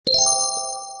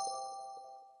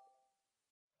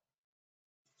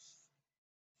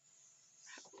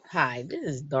Hi, this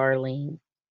is Darlene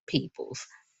Peoples,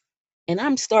 and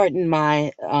I'm starting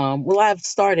my well, I've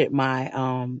started my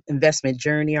investment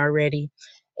journey already,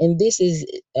 and this is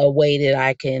a way that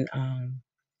I can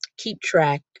keep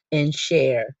track and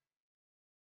share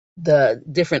the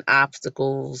different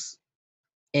obstacles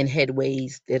and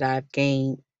headways that I've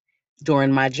gained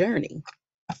during my journey.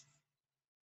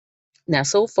 Now,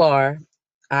 so far,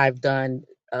 I've done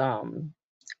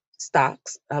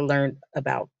stocks. I learned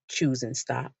about choosing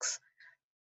stocks.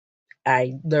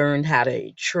 I learned how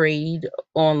to trade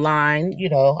online.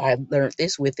 I learned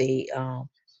this with a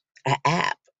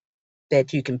app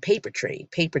that you can paper trade.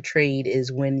 Paper trade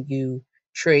is when you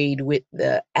trade with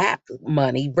the app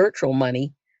money, virtual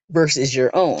money versus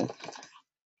your own.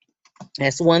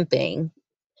 That's one thing.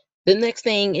 The next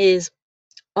thing is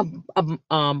a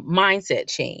mindset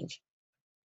change.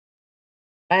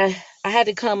 I had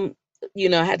to come,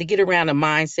 I had to get around a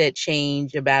mindset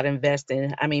change about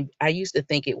investing. I mean, I used to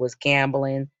think it was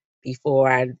gambling before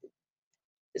I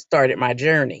started my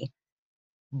journey,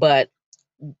 but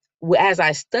as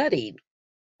I studied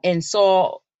and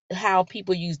saw how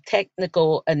people use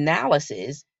technical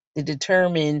analysis to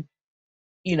determine,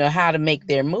 how to make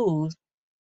their moves,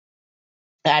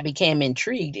 I became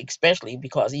intrigued, especially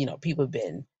because, people have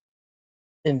been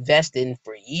investing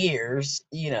for years,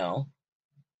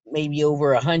 maybe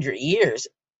over 100 years.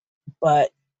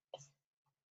 But,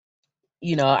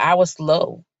 I was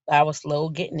slow. I was slow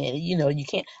getting it. You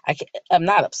can't, I'm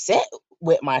not upset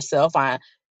with myself.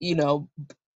 You know,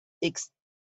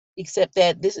 except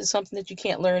that this is something that you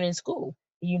can't learn in school.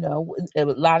 A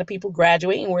lot of people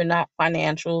graduate and we're not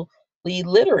financially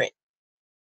literate.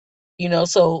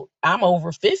 So I'm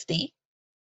over 50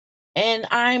 and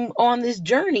I'm on this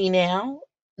journey now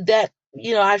that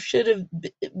I should have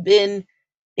been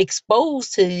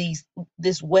exposed to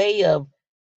this way of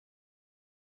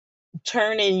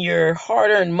turning your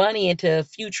hard-earned money into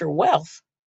future wealth.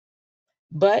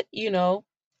 But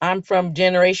I'm from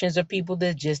generations of people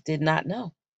that just did not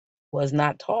know, was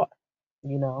not taught,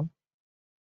 you know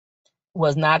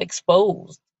was not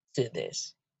exposed to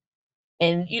this.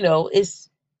 And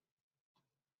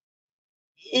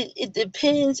it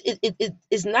depends.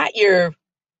 It's not your,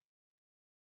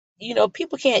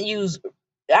 people can't use.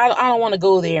 I don't want to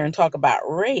go there and talk about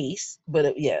race,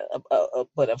 but yeah,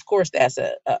 but of course that's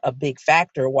a big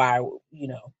factor why,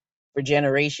 for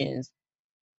generations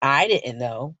I didn't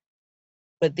know.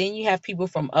 But then you have people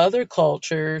from other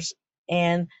cultures,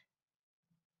 and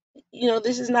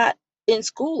this is not in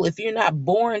school. If you're not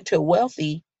born to wealth,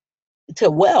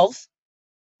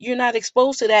 you're not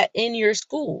exposed to that in your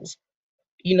schools.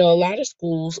 A lot of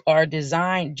schools are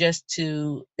designed just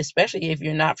to, especially if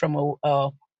you're not from a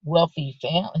wealthy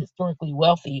family, historically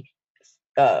wealthy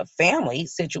family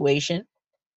situation,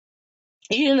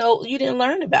 you didn't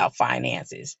learn about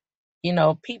finances.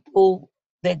 People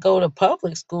that go to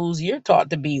public schools, you're taught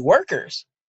to be workers.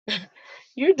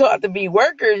 You're taught to be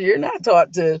workers. You're not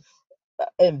taught to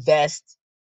invest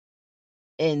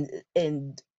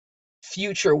in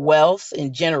future wealth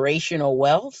and generational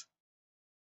wealth.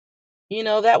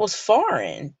 That was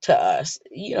foreign to us.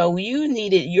 You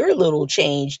needed your little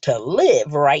change to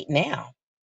live right now.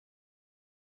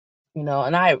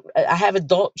 And I have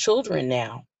adult children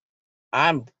now.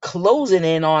 I'm closing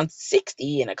in on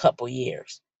 60 in a couple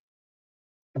years.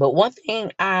 But one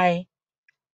thing I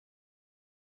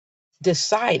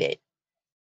decided,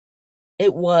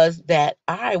 it was that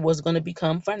I was going to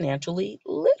become financially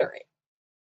literate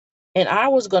and I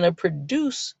was going to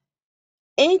produce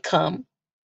income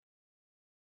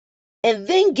and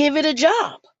then give it a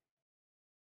job.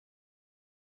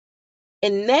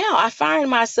 And now I find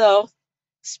myself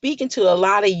speaking to a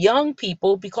lot of young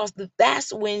people because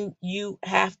that's when you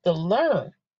have to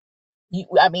learn.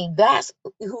 I mean, that's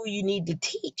who you need to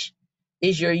teach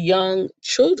is your young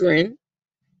children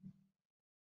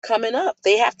coming up.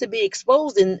 They have to be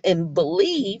exposed and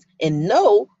believe and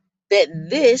know that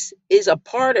this is a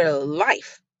part of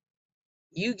life.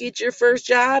 You get your first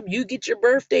job, you get your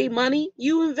birthday money,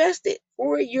 you invest it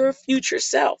for your future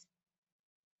self.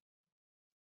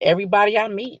 Everybody I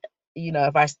meet,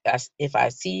 if I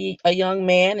see a young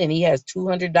man and he has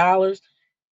 $200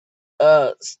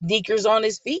 sneakers on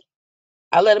his feet,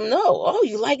 I let him know. Oh,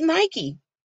 you like Nike?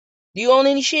 Do you own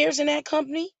any shares in that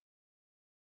company?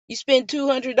 You spend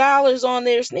 $200 on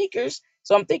their sneakers,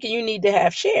 so I'm thinking you need to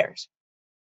have shares.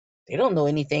 They don't know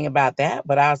anything about that,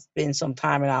 but I'll spend some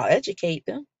time and I'll educate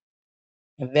them.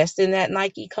 Invest in that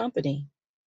Nike company.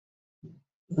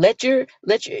 Let your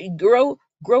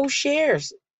grow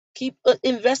shares. Keep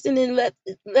investing and let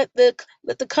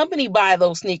the company buy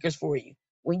those sneakers for you.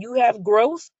 When you have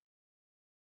growth,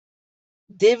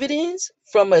 dividends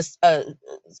from a stock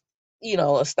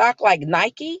like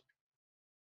Nike,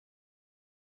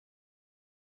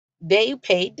 they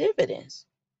pay dividends.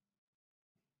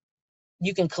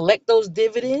 You can collect those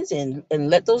dividends and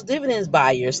let those dividends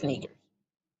buy your sneakers,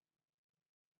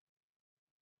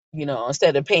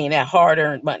 instead of paying that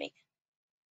hard-earned money.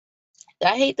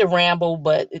 I hate to ramble,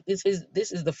 but this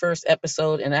is the first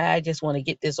episode, and I just want to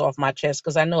get this off my chest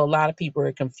because I know a lot of people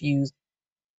are confused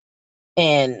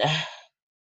and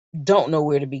don't know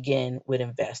where to begin with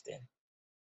investing.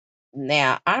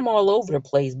 Now, I'm all over the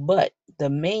place, but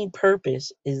the main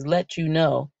purpose is let you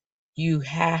know you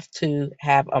have to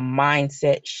have a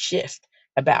mindset shift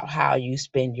about how you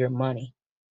spend your money.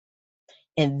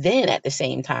 And then at the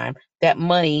same time, that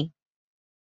money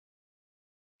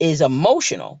is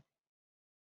emotional.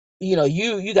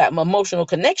 You got an emotional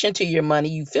connection to your money.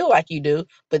 You feel like you do,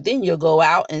 but then you'll go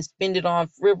out and spend it on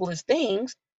frivolous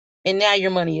things, and now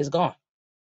your money is gone.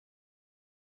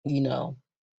 You know,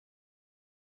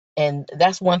 and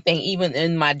that's one thing. Even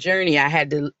in my journey, I had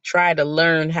to try to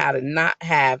learn how to not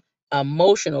have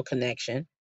emotional connection.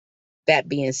 That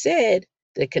being said,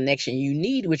 the connection you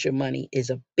need with your money is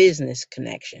a business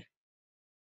connection.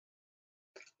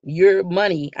 Your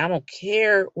money, I don't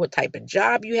care what type of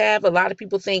job you have. A lot of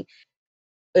people think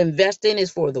investing is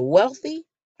for the wealthy.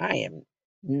 I am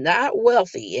not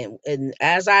wealthy, and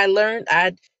as I learned,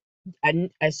 I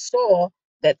saw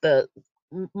that the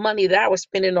money that I was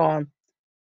spending on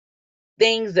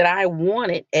things that I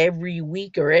wanted every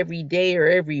week or every day or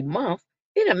every month,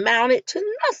 it amounted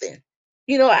to nothing.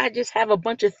 I just have a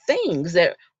bunch of things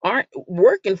that aren't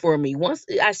working for me. Once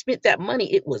I spent that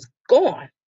money, it was gone.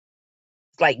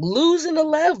 It's like losing a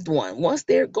loved one. Once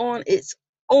they're gone, it's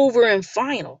over and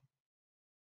final.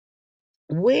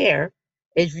 Where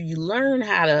if you learn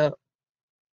how to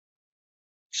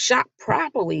shop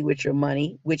properly with your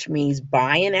money, which means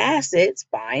buying assets,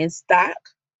 buying stock,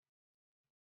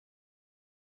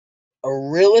 a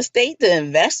real estate to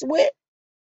invest with,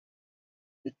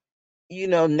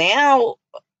 now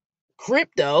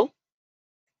crypto,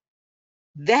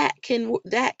 that can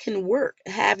work.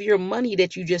 Have your money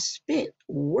that you just spent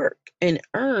work and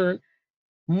earn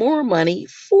more money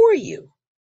for you.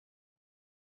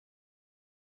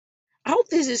 I hope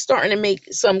this is starting to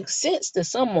make some sense to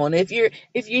someone. If you're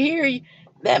here,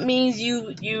 that means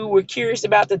you were curious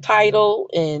about the title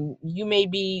and you may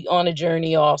be on a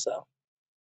journey also.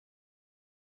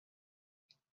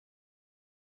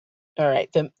 All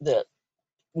right. The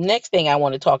next thing I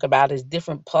want to talk about is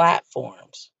different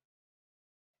platforms.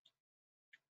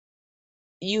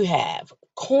 You have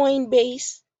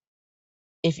Coinbase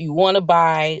if you want to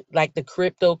buy like the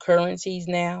cryptocurrencies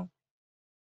now.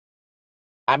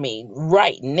 I mean,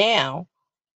 right now,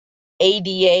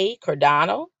 ADA,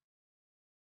 Cardano,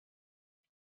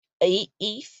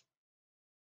 ETH,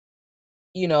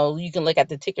 you can look at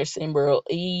the ticker symbol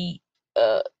ETH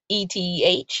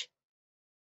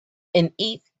and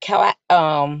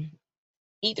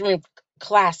Ethereum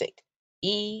Classic,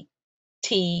 ETC.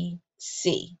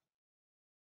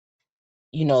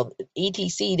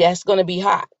 ETC, that's going to be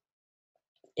hot.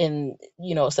 And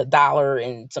it's $1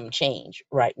 and some change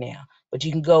right now. But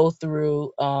you can go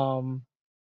through Coinbase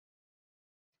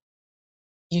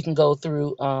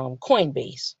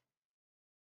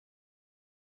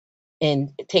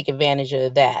and take advantage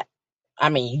of that. I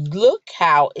mean, look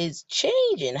how it's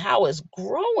changing, how it's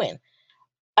growing.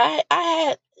 I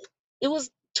had it was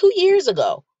 2 years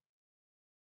ago.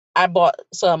 I bought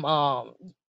some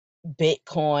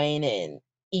Bitcoin and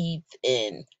ETH,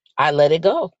 and I let it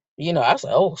go. I was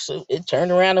like, oh, so it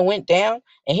turned around and went down.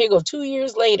 And here go 2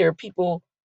 years later, people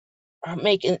are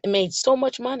made so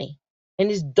much money.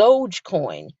 And this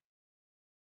Dogecoin,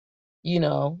 you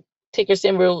know, ticker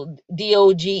symbol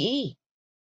DOGE.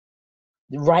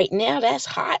 Right now, that's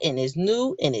hot and it's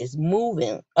new and it's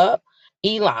moving up.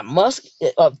 Elon Musk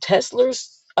of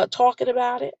Tesla's talking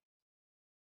about it,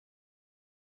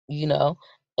 you know.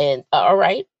 And all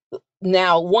right,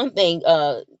 now one thing,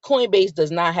 Coinbase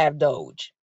does not have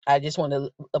Doge. I just want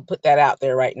to put that out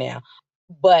there right now.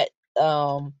 But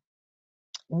Webull,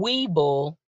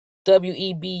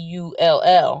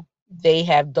 Webull, they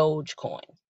have Dogecoin,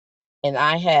 and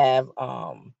I have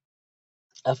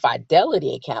a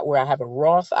Fidelity account where I have a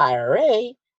Roth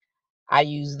IRA. I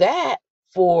use that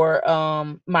for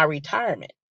my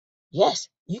retirement. Yes,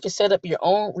 you can set up your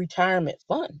own retirement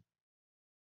fund.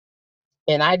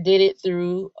 And I did it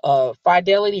through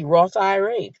Fidelity Roth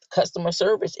IRA. Customer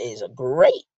service is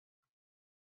great.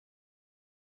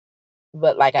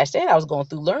 But like I said, I was going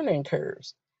through learning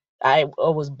curves. I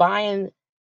was buying,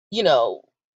 you know,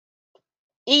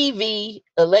 EV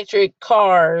electric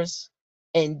cars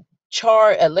and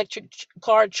electric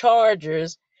car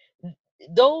chargers.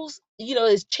 Those,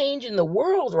 is changing the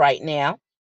world right now.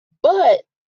 But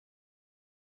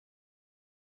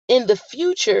in the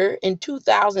future, in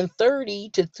 2030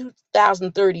 to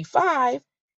 2035,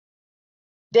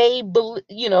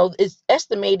 it's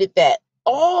estimated that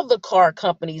all the car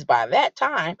companies by that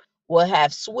time will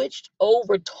have switched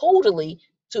over totally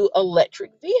to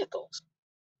electric vehicles.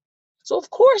 So of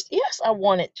course, yes, I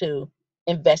wanted to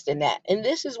invest in that. And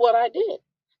this is what I did.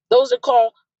 Those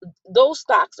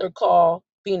stocks are called,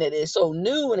 being that it's so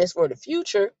new and it's for the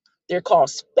future, they're called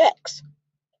specs,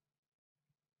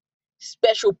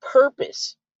 special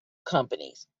purpose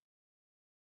companies.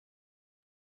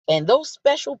 And those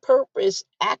special purpose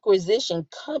acquisition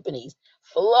companies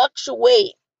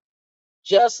fluctuate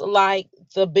just like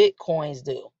the Bitcoins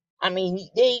do. I mean,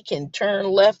 they can turn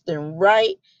left and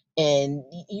right, and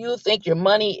you think your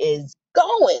money is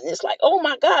going. It's like, oh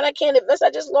my God, I can't invest.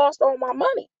 I just lost all my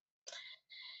money.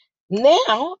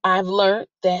 Now I've learned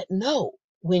that no,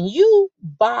 when you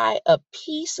buy a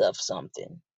piece of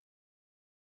something,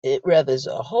 whether it's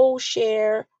a whole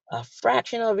share, a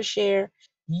fraction of a share,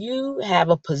 you have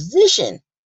a position.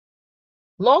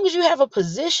 Long as you have a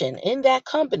position in that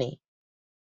company,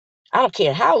 I don't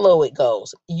care how low it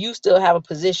goes, you still have a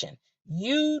position.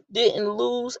 You didn't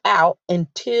lose out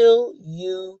until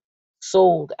you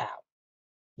sold out.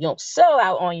 You don't sell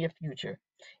out on your future.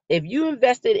 If you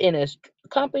invested in a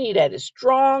company that is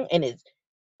strong and is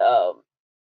um,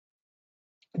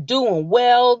 doing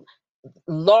well,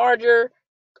 larger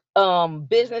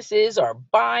businesses are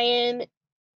buying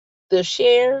the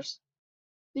shares,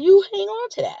 you hang on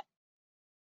to that.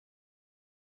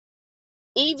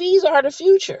 EVs are the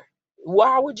future.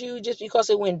 Why would you, just because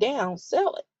it went down,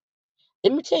 sell it?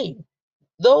 Let me tell you,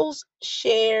 those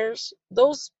shares,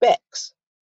 those specs,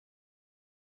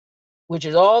 which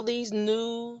is all these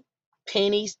new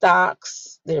penny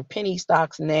stocks, they're penny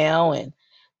stocks now, and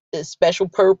the special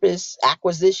purpose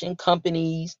acquisition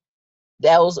companies,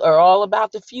 those are all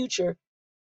about the future.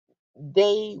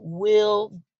 They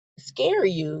will scare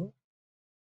you,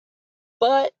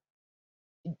 but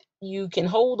you can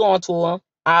hold on to them.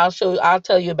 I'll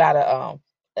tell you about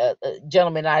a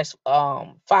gentleman I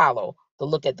follow to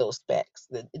look at those specs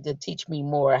to teach me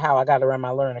more how I got around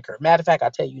my learning curve. Matter of fact, I'll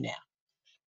tell you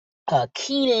now.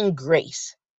 Keenan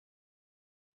Grace.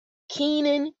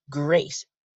 Keenan Grace.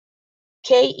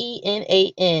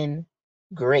 Kenan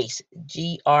Grace.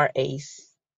 Grace.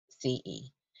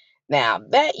 Now,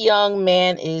 that young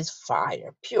man is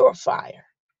fire, pure fire.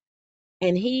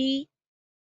 And he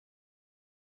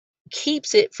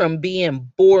keeps it from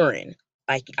being boring.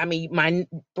 Like, I mean, my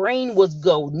brain was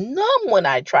go numb when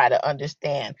I try to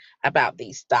understand about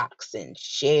these stocks and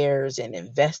shares and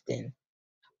investing.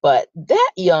 But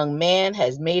that young man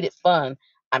has made it fun.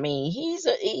 I mean, he's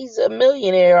a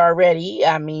millionaire already.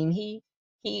 I mean,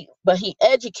 but he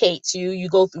educates you. You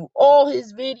go through all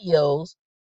his videos,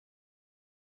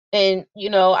 and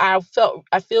I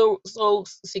feel so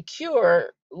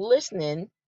secure listening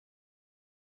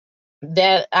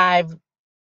that I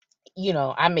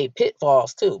made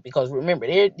pitfalls too, because remember,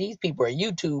 these people are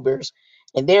YouTubers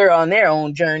and they're on their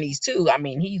own journeys too. I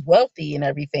mean, he's wealthy and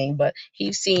everything, but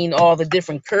he's seen all the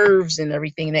different curves and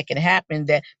everything that can happen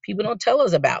that people don't tell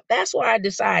us about. That's why I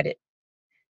decided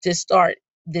to start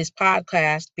this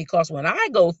podcast, because when I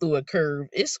go through a curve,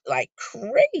 it's like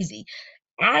crazy.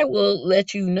 I will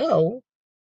let you know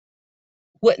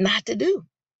what not to do.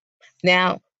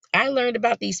 Now, I learned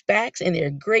about these SPACs and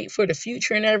they're great for the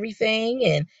future and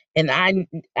everything, and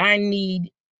I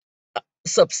need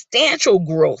substantial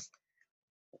growth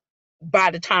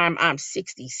by the time I'm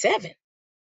 67.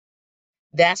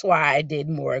 That's why I did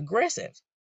more aggressive.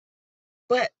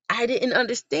 But I didn't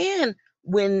understand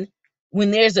when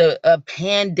there's a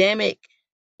pandemic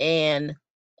and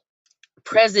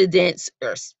presidents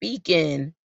are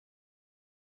speaking,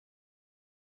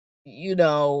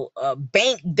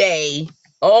 bank day,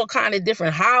 all kind of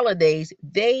different holidays,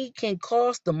 they can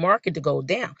cause the market to go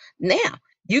down. Now,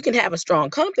 you can have a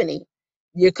strong company.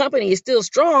 Your company is still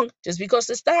strong. Just because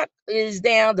the stock is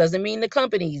down doesn't mean the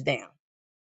company is down.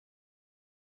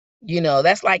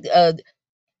 That's like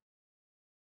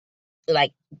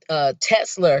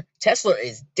Tesla. Tesla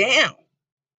is down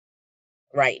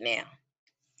right now.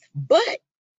 But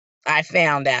I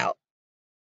found out,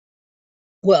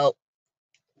 well,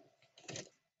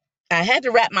 I had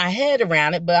to wrap my head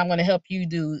around it, but I'm going to help you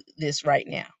do this right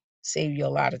now. Save you a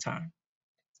lot of time.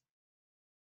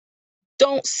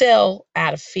 Don't sell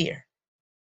out of fear.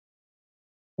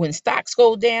 When stocks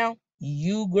go down,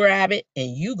 you grab it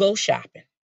and you go shopping.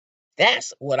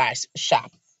 That's what I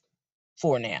shop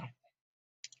for now.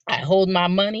 I hold my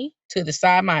money to the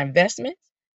side, my investments,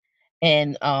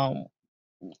 and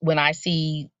when I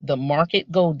see the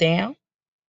market go down,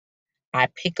 I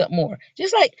pick up more.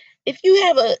 Just like if you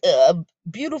have a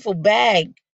beautiful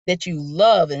bag that you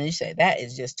love and you say that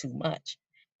is just too much.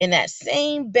 In that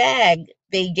same bag,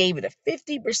 they gave it a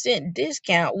 50%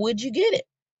 discount. Would you get it?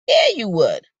 Yeah, you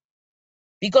would.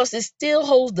 Because it still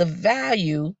holds the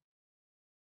value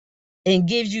and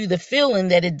gives you the feeling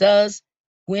that it does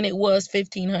when it was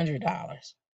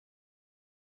 $1,500.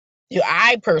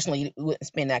 I personally wouldn't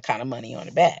spend that kind of money on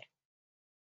a bag,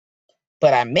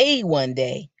 but I may one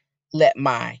day let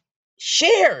my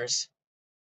shares,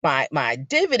 my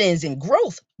dividends and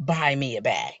growth buy me a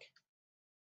bag,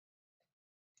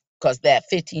 because that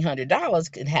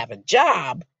 $1,500 could have a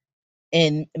job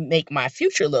and make my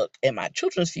future look, and my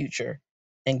children's future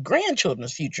and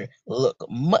grandchildren's future look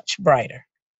much brighter.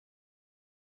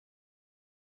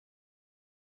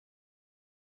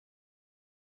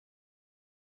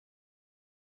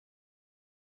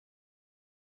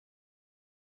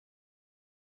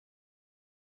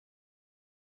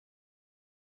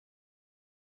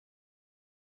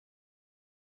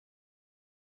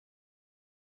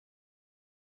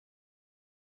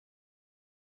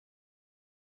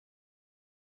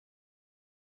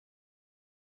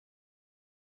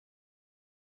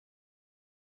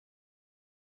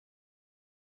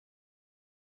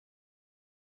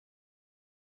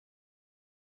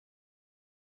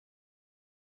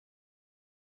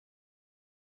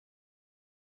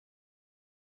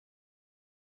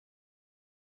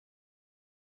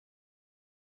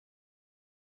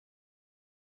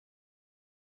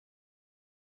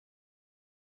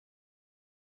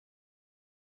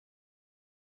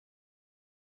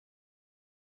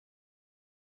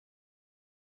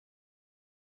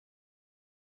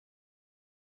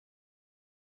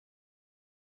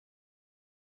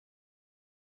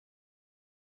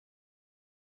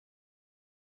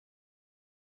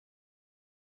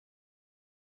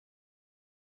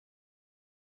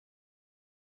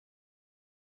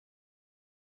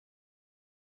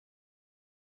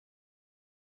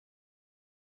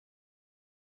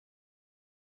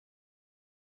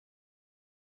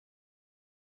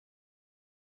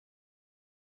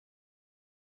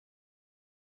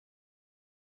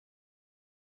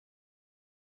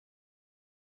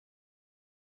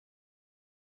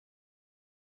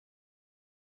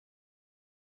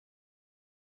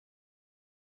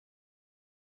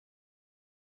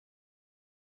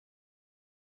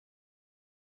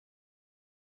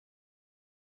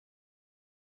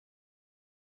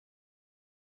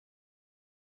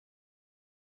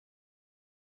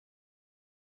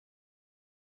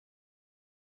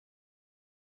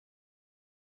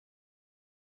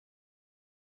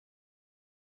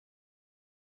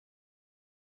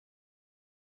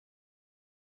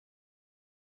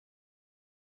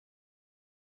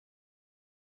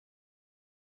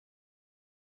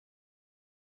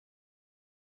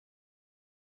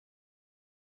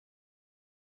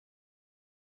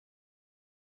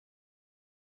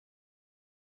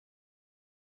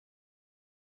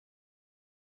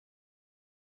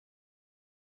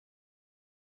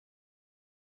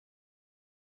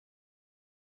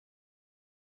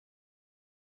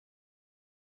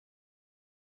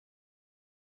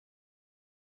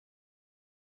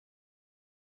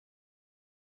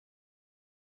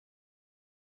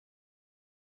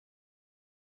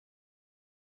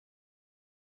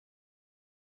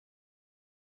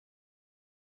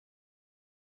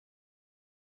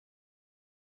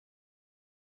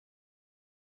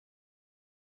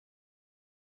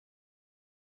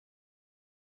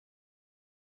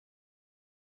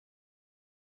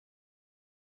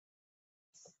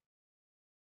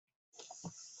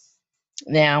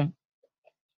 Now,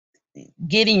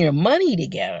 getting your money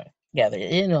together,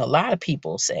 a lot of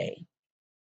people say,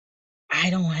 I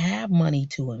don't have money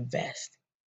to invest.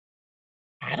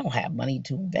 I don't have money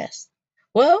to invest.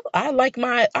 Well, I like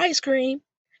my ice cream,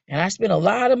 and I spent a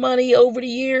lot of money over the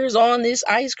years on this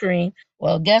ice cream.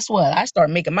 Well, guess what? I start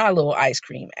making my little ice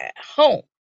cream at home.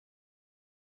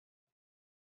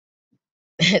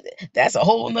 That's a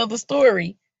whole nother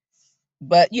story.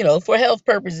 But, for health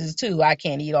purposes too, I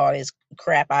can't eat all this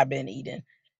crap I've been eating.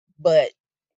 But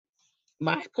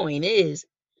my point is,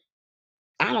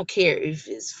 I don't care if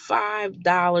it's $5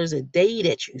 a day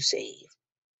that you save.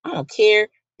 I don't care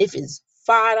if it's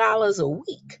 $5 a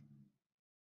week.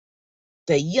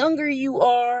 The younger you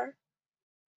are,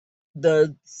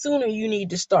 the sooner you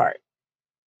need to start.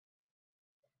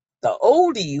 The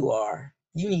older you are,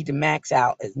 you need to max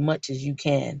out as much as you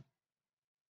can,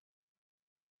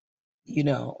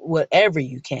 whatever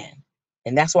you can.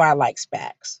 And that's why I like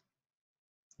SPACs.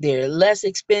 They're less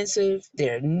expensive.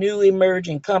 They're new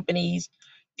emerging companies.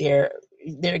 They're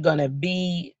we're gonna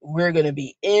be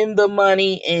in the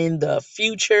money in the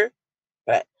future,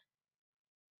 but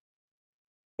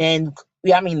and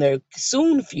I mean the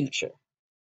soon future.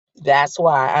 That's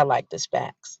why I like the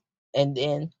SPACs. And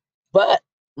then, but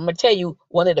I'm gonna tell you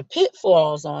one of the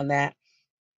pitfalls on that.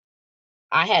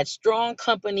 I had strong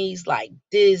companies like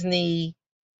Disney,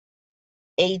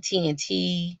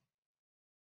 AT&T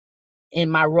in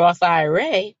my Roth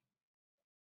IRA,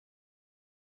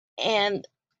 and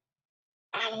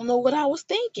I don't know what I was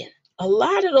thinking. A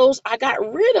lot of those, I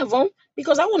got rid of them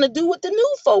because I want to do what the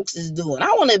new folks is doing.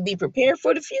 I want to be prepared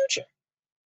for the future.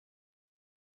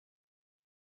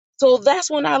 So that's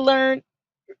when I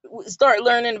start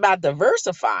learning about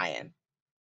diversifying.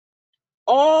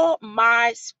 All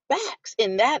my SPACs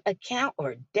in that account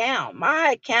are down.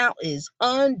 My account is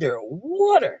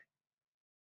underwater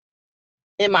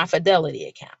in my Fidelity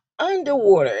account.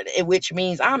 Underwater, which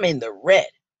means I'm in the red.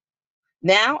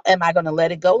 Now, am I going to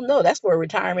let it go? No, that's for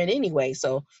retirement anyway.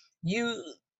 So you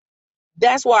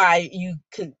that's why you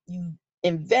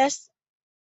invest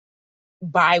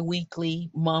bi-weekly,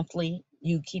 monthly,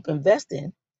 you keep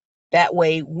investing. That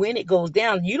way when it goes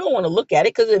down, you don't want to look at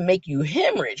it because it make you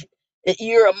hemorrhage.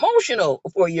 You're emotional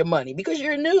for your money because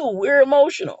you're new. We're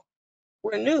emotional.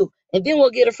 We're new. And then we'll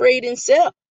get afraid and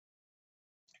sell.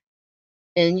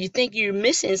 And you think you're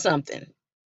missing something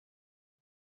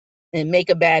and make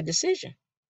a bad decision.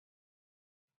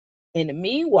 In the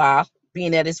meanwhile,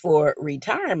 being that it's for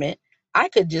retirement, I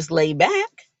could just lay back,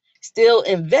 still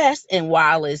invest, and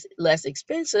while it's less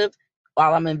expensive,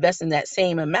 while I'm investing that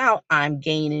same amount, I'm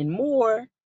gaining more.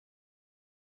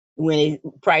 When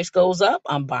price goes up,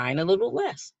 I'm buying a little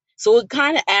less. So it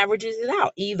kind of averages it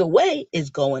out. Either way, it's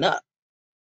going up.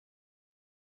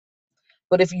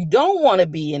 But if you don't want to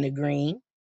be in the green,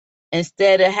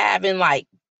 instead of having like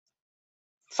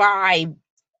 5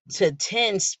 to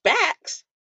 10 SPACs,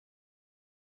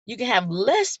 you can have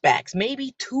less SPACs,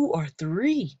 maybe 2 or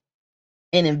 3,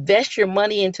 and invest your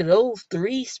money into those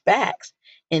 3 SPACs,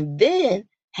 and then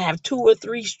have 2 or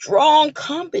 3 strong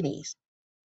companies: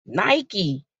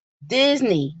 Nike,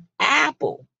 Disney,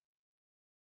 Apple,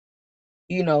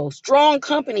 strong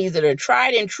companies that are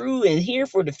tried and true and here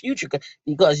for the future.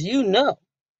 Because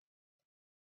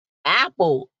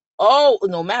Apple, oh,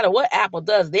 no matter what Apple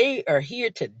does, they are here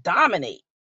to dominate.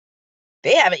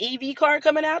 They have an EV car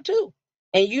coming out too.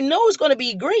 And it's going to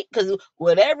be great because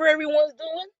whatever everyone's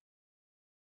doing,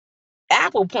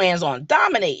 Apple plans on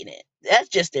dominating it. That's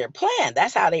just their plan.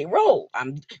 That's how they roll.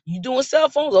 You doing cell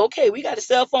phones? Okay, we got a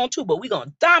cell phone too, but we're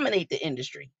gonna dominate the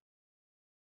industry.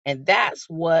 And that's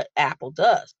what Apple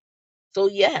does. So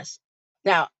yes.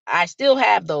 Now I still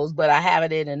have those, but I have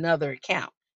it in another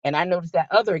account. And I noticed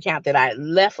that other account that I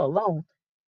left alone.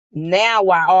 Now,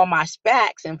 while all my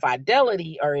SPACs and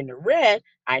Fidelity are in the red,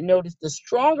 I noticed the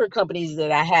stronger companies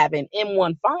that I have in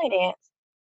M1 Finance,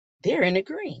 they're in the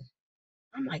green.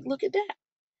 I'm like, look at that.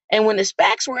 And when the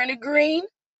SPACs were in the green,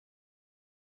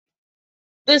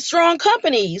 the strong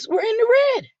companies were in the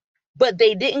red, but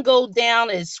they didn't go down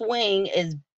and swing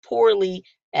as poorly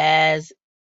as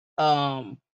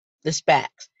the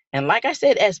SPACs. And like I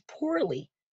said, as poorly,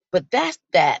 but that's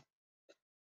that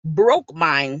broke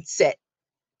mindset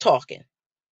talking.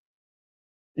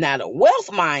 Now, the wealth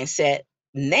mindset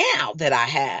now that I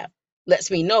have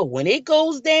lets me know when it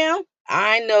goes down,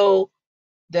 I know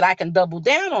that I can double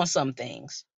down on some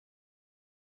things,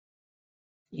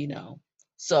 you know.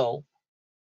 So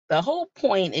the whole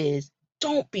point is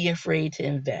don't be afraid to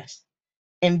invest.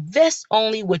 Invest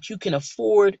only what you can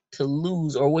afford to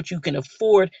lose or what you can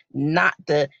afford not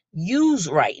to use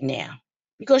right now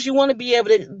because you want to be able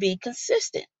to be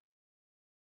consistent.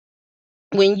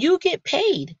 When you get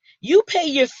paid, you pay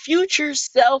your future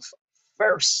self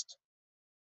first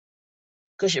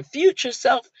because your future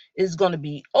self is going to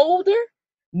be older,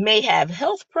 may have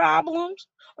health problems,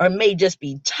 or may just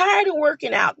be tired of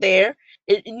working out there.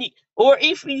 Or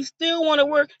if you still want to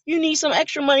work, you need some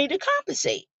extra money to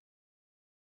compensate.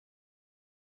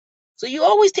 So you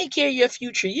always take care of your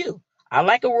future you. I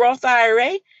like a Roth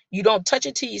IRA. You don't touch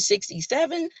it till you're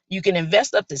 67. You can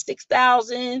invest up to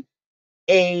 6,000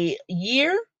 a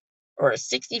year or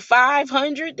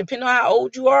 6,500, depending on how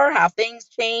old you are, how things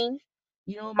change.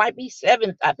 It might be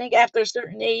seven. I think after a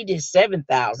certain age is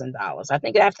 $7,000. I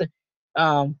think after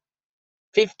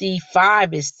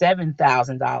 55 is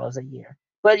 $7,000 a year.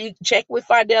 But you check with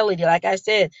Fidelity. Like I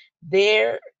said,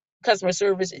 their customer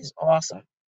service is awesome.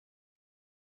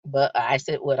 But I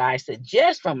said what I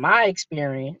suggest from my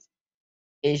experience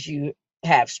is you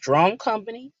have strong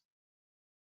company,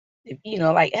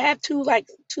 Like have two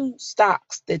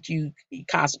stocks that you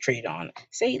concentrate on.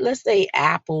 Say, let's say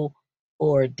Apple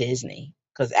or Disney,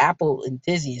 because Apple and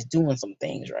Disney is doing some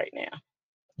things right now.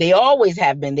 They always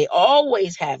have been. They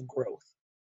always have growth.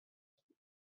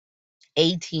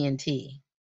 AT&T.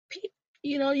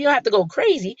 You don't have to go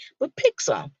crazy, but pick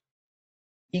some.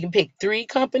 You can pick three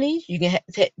companies. You can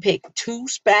pick two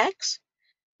SPACs.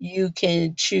 You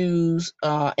can choose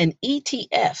an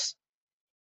ETF.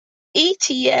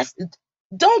 ETFs,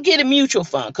 don't get a mutual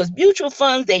fund, because mutual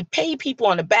funds, they pay people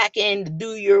on the back end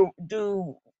to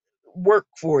do work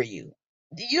for you.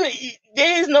 You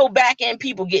there is no back end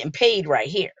people getting paid right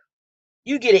here.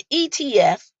 You get an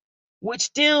ETF,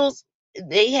 which deals.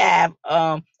 They have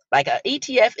like an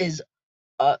ETF is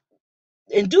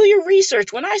and do your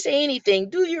research. When I say anything,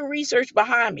 do your research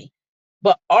behind me.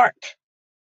 But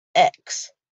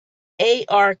X,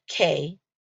 ARKX,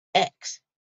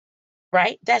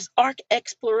 right? That's ARK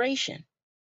Exploration.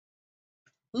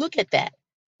 Look at that.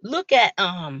 Look at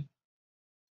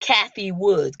Kathy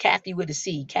Woods, Kathy with a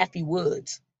C, Kathy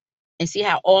Woods, and see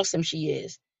how awesome she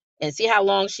is. And see how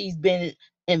long she's been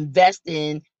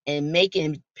investing and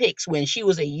making picks when she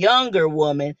was a younger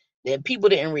woman that people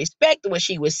didn't respect what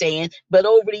she was saying. But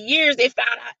over the years, they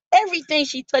found out everything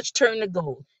she touched turned to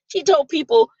gold. She told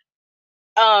people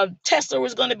Tesla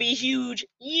was going to be huge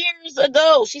years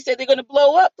ago. She said they're going to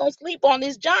blow up. Don't sleep on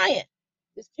this giant,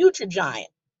 this future giant.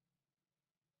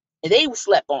 And they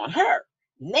slept on her.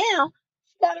 Now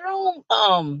she got her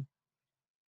own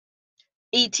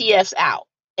ETFs out.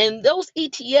 And those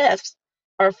ETFs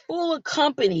are full of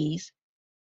companies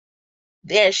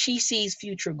that she sees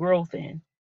future growth in.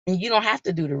 And you don't have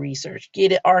to do the research.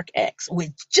 Get it ARKX,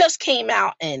 which just came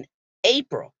out in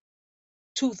April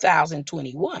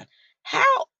 2021.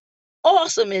 How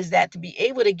awesome is that to be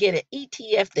able to get an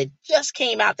ETF that just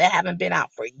came out that haven't been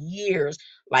out for years,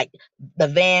 like the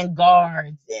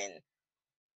Vanguards and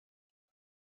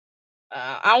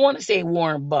I want to say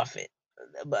Warren Buffett,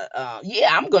 but yeah,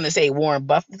 I'm going to say Warren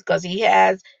Buffett because he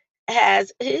has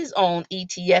his own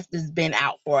ETF that's been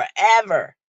out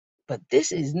forever. But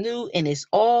this is new and it's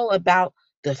all about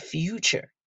the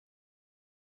future.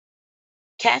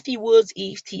 Kathy Woods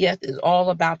ETF is all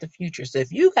about the future. So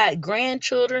if you got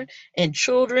grandchildren and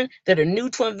children that are new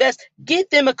to invest, get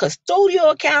them a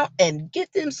custodial account and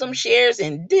get them some shares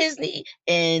in Disney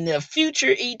and a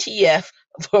future ETF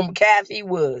from Kathy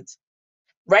Woods.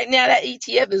 Right now, that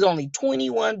ETF is only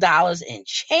 $21 and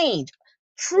change.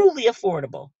 Truly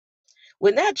affordable.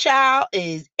 When that child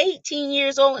is 18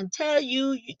 years old and tell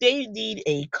you they need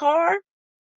a car,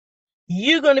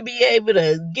 you're going to be able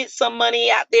to get some money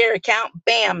out their account,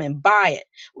 bam, and buy it.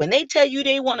 When they tell you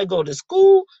they want to go to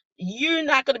school, you're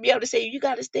not going to be able to say, you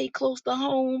got to stay close to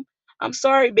home. I'm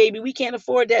sorry, baby, we can't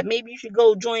afford that. Maybe you should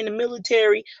go join the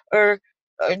military or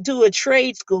do a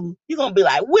trade school. You're going to be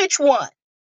like, which one?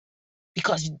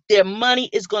 Because their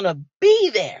money is going to be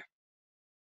there.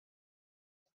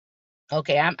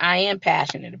 Okay, I am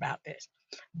passionate about this.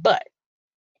 But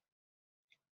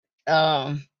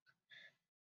um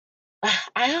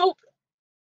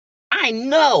I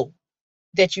know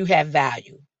that you have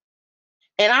value.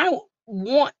 And I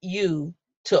want you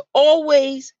to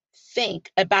always think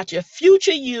about your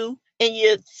future you and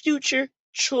your future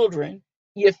children,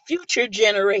 your future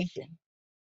generation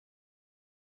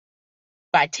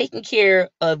by taking care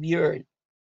of your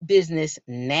business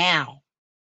now.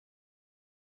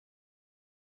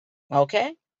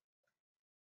 Okay?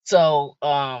 So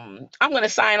I'm going to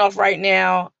sign off right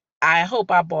now. I hope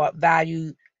I brought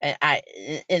value and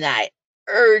I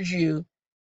urge you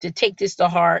to take this to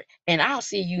heart and I'll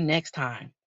see you next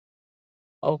time.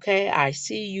 Okay, I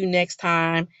see you next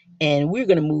time, and we're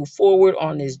going to move forward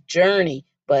on this journey.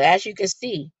 But as you can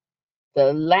see,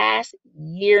 the last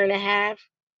year and a half,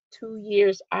 2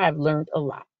 years, I've learned a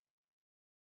lot.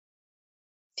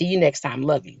 See you next time.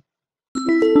 Love you.